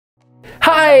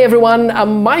Hi everyone,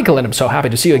 I'm Michael and I'm so happy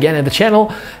to see you again at the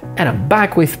channel, and I'm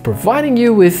back with providing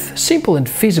you with simple and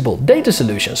feasible data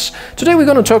solutions. Today we're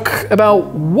going to talk about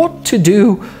what to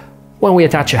do when we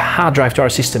attach a hard drive to our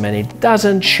system and it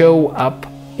doesn't show up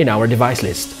in our device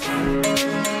list.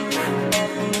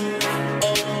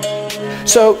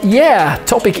 So yeah,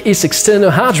 topic is external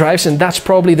hard drives, and that's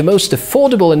probably the most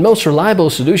affordable and most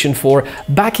reliable solution for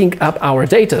backing up our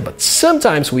data. But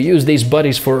sometimes we use these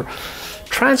buddies for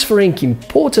transferring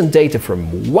important data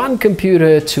from one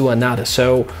computer to another.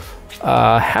 So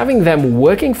having them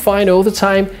working fine all the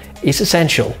time is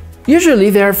essential. Usually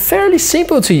they're fairly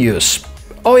simple to use.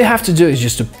 All you have to do is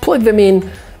just to plug them in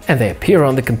and they appear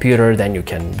on the computer. Then you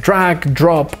can drag,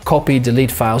 drop, copy,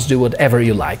 delete files, do whatever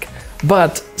you like.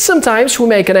 But sometimes we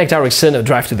may connect our external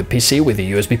drive to the PC with a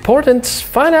USB port and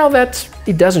find out that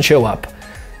it doesn't show up.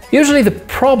 Usually the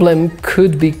problem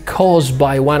could be caused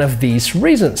by one of these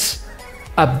reasons: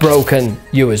 a broken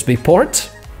USB port,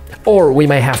 or we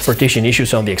may have partition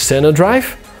issues on the external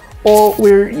drive, or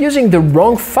we're using the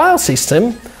wrong file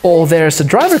system, or there's a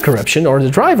driver corruption, or the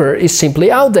driver is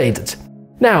simply outdated.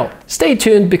 Now, stay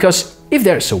tuned, because if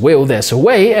there's a will, there's a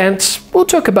way, and we'll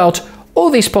talk about all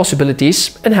these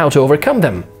possibilities and how to overcome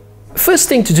them. First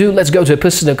thing to do, let's go to a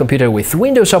personal computer with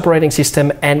Windows operating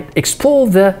system and explore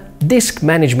the disk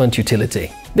management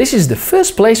utility. This is the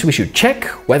first place we should check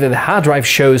whether the hard drive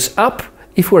shows up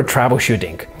if we're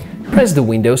troubleshooting. Press the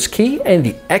Windows key and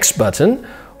the X button,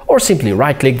 or simply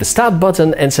right-click the Start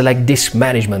button and select Disk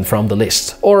Management from the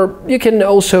list. Or you can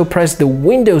also press the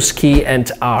Windows key and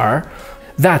R,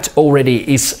 that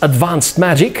already is advanced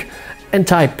magic, and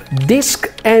type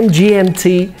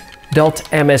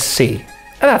diskmgmt.msc.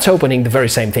 And that's opening the very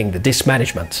same thing, the disk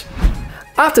management.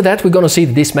 After that, we're going to see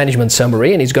the disk management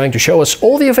summary, and it's going to show us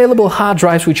all the available hard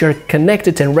drives which are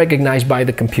connected and recognized by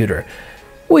the computer.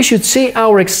 We should see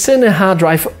our external hard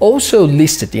drive also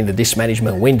listed in the disk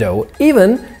management window,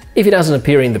 even if it doesn't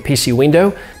appear in the PC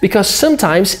window, because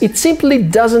sometimes it simply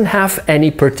doesn't have any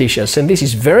partitions, and this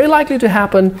is very likely to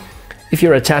happen if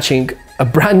you're attaching a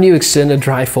brand new external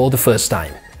drive for the first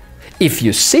time. If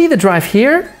you see the drive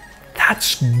here,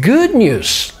 that's good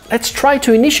news. Let's try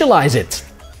to initialize it.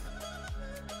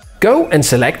 Go and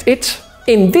select it.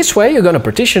 In this way, you're going to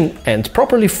partition and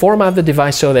properly format the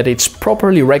device so that it's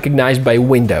properly recognized by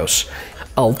Windows.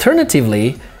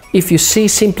 Alternatively, if you see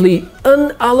simply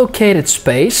unallocated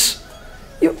space,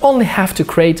 you only have to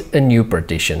create a new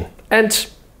partition. And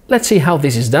let's see how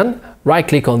this is done.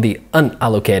 Right-click on the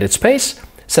unallocated space,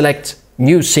 select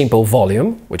New Simple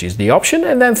Volume, which is the option,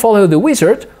 and then follow the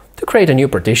wizard to create a new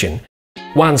partition.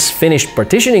 Once finished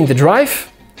partitioning the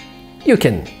drive, you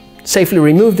can safely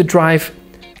remove the drive,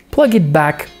 plug it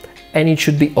back, and it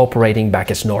should be operating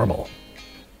back as normal.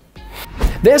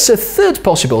 There's a third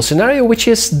possible scenario, which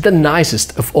is the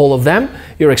nicest of all of them.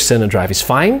 Your external drive is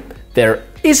fine, there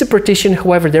is a partition,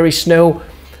 however there is no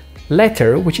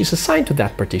letter which is assigned to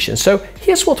that partition. So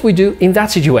here's what we do in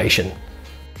that situation.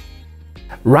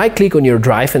 Right-click on your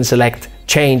drive and select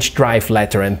Change Drive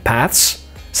Letter and Paths.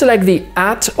 Select the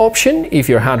Add option if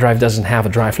your hard drive doesn't have a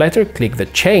drive letter, click the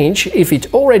Change if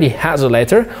it already has a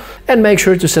letter, and make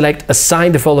sure to select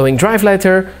Assign the following drive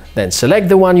letter, then select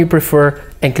the one you prefer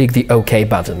and click the OK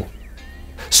button.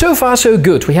 So far so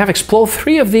good, we have explored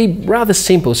 3 of the rather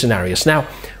simple scenarios. Now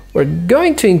we're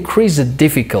going to increase the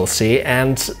difficulty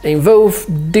and involve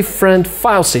different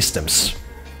file systems.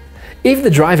 If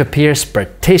the drive appears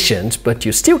partitioned but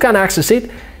you still can't access it,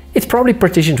 it's probably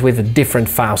partitioned with a different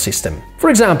file system.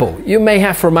 For example, you may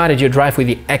have formatted your drive with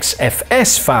the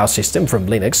XFS file system from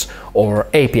Linux or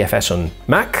APFS on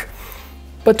Mac,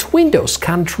 but Windows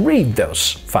can't read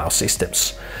those file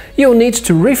systems. You'll need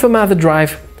to reformat the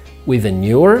drive with a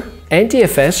newer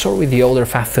NTFS or with the older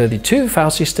FAT32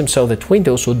 file system so that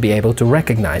Windows would be able to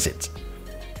recognize it.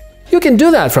 You can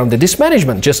do that from the disk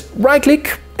management. Just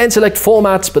right-click and select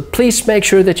Formats, but please make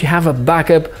sure that you have a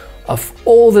backup of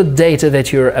all the data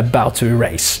that you're about to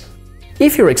erase.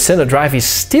 If your external drive is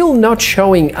still not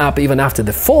showing up even after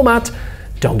the format,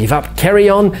 don't give up, carry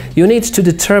on. You need to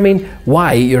determine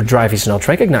why your drive is not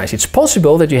recognized. It's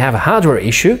possible that you have a hardware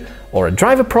issue, or a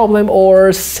driver problem,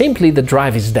 or simply the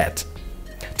drive is dead.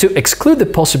 To exclude the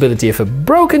possibility of a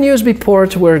broken USB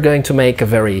port, we're going to make a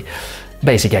very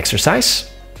basic exercise.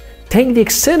 Take the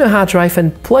external hard drive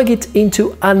and plug it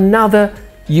into another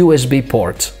USB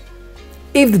port.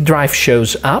 If the drive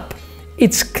shows up,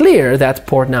 it's clear that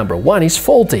port number 1 is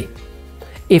faulty.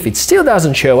 If it still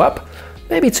doesn't show up,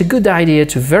 maybe it's a good idea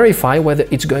to verify whether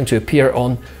it's going to appear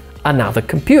on another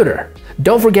computer.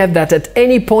 Don't forget that at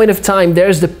any point of time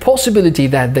there's the possibility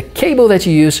that the cable that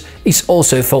you use is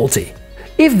also faulty.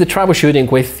 If the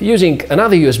troubleshooting with using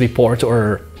another USB port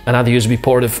or another USB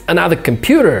port of another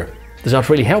computer does not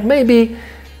really help, maybe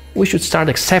we should start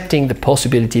accepting the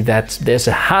possibility that there's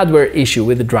a hardware issue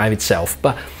with the drive itself.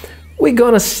 But we're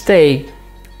gonna stay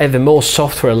at the more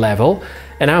software level,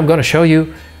 and I'm gonna show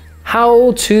you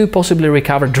how to possibly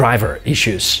recover driver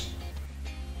issues.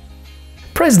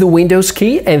 Press the Windows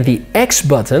key and the X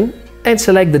button and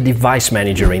select the device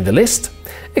manager in the list.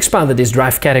 Expand the disk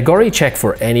drive category, check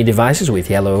for any devices with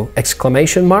yellow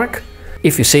exclamation mark.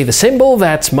 If you see the symbol,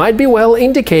 that might be well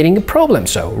indicating a problem,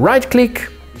 so right-click,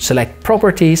 select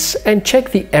Properties and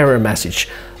check the error message.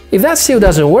 If that still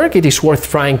doesn't work, it is worth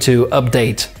trying to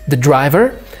update the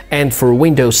driver, and for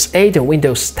Windows 8 and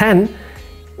Windows 10,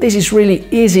 this is really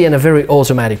easy and a very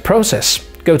automatic process.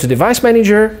 Go to Device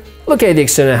Manager, locate the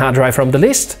external hard drive from the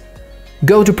list,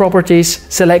 go to Properties,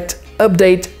 select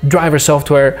Update Driver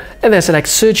Software, and then select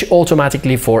Search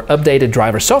automatically for updated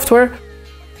driver software.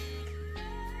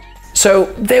 So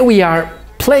there we are,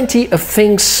 plenty of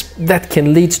things that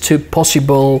can lead to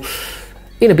possible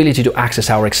inability to access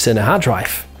our external hard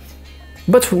drive.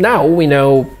 But now we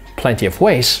know plenty of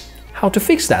ways how to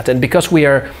fix that, and because we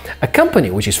are a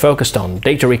company which is focused on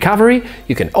data recovery,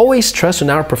 you can always trust on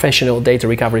our professional data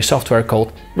recovery software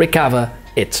called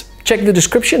Recoverit. Check the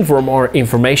description for more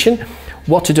information,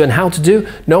 what to do and how to do,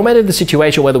 no matter the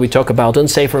situation, whether we talk about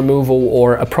unsafe removal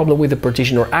or a problem with the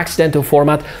partition or accidental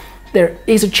format, there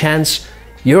is a chance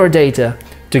your data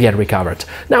to get recovered.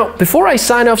 Now, before I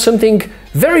sign off, something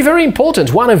very, very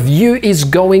important. One of you is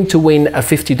going to win a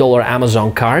 $50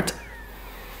 Amazon card,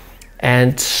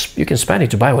 and you can spend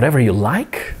it to buy whatever you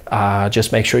like.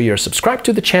 Just make sure you're subscribed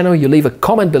to the channel, you leave a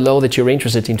comment below that you're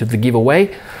interested into the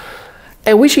giveaway,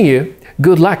 and wishing you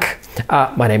good luck.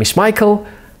 My name is Michael,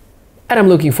 and I'm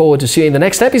looking forward to seeing you in the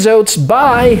next episodes.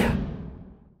 Bye!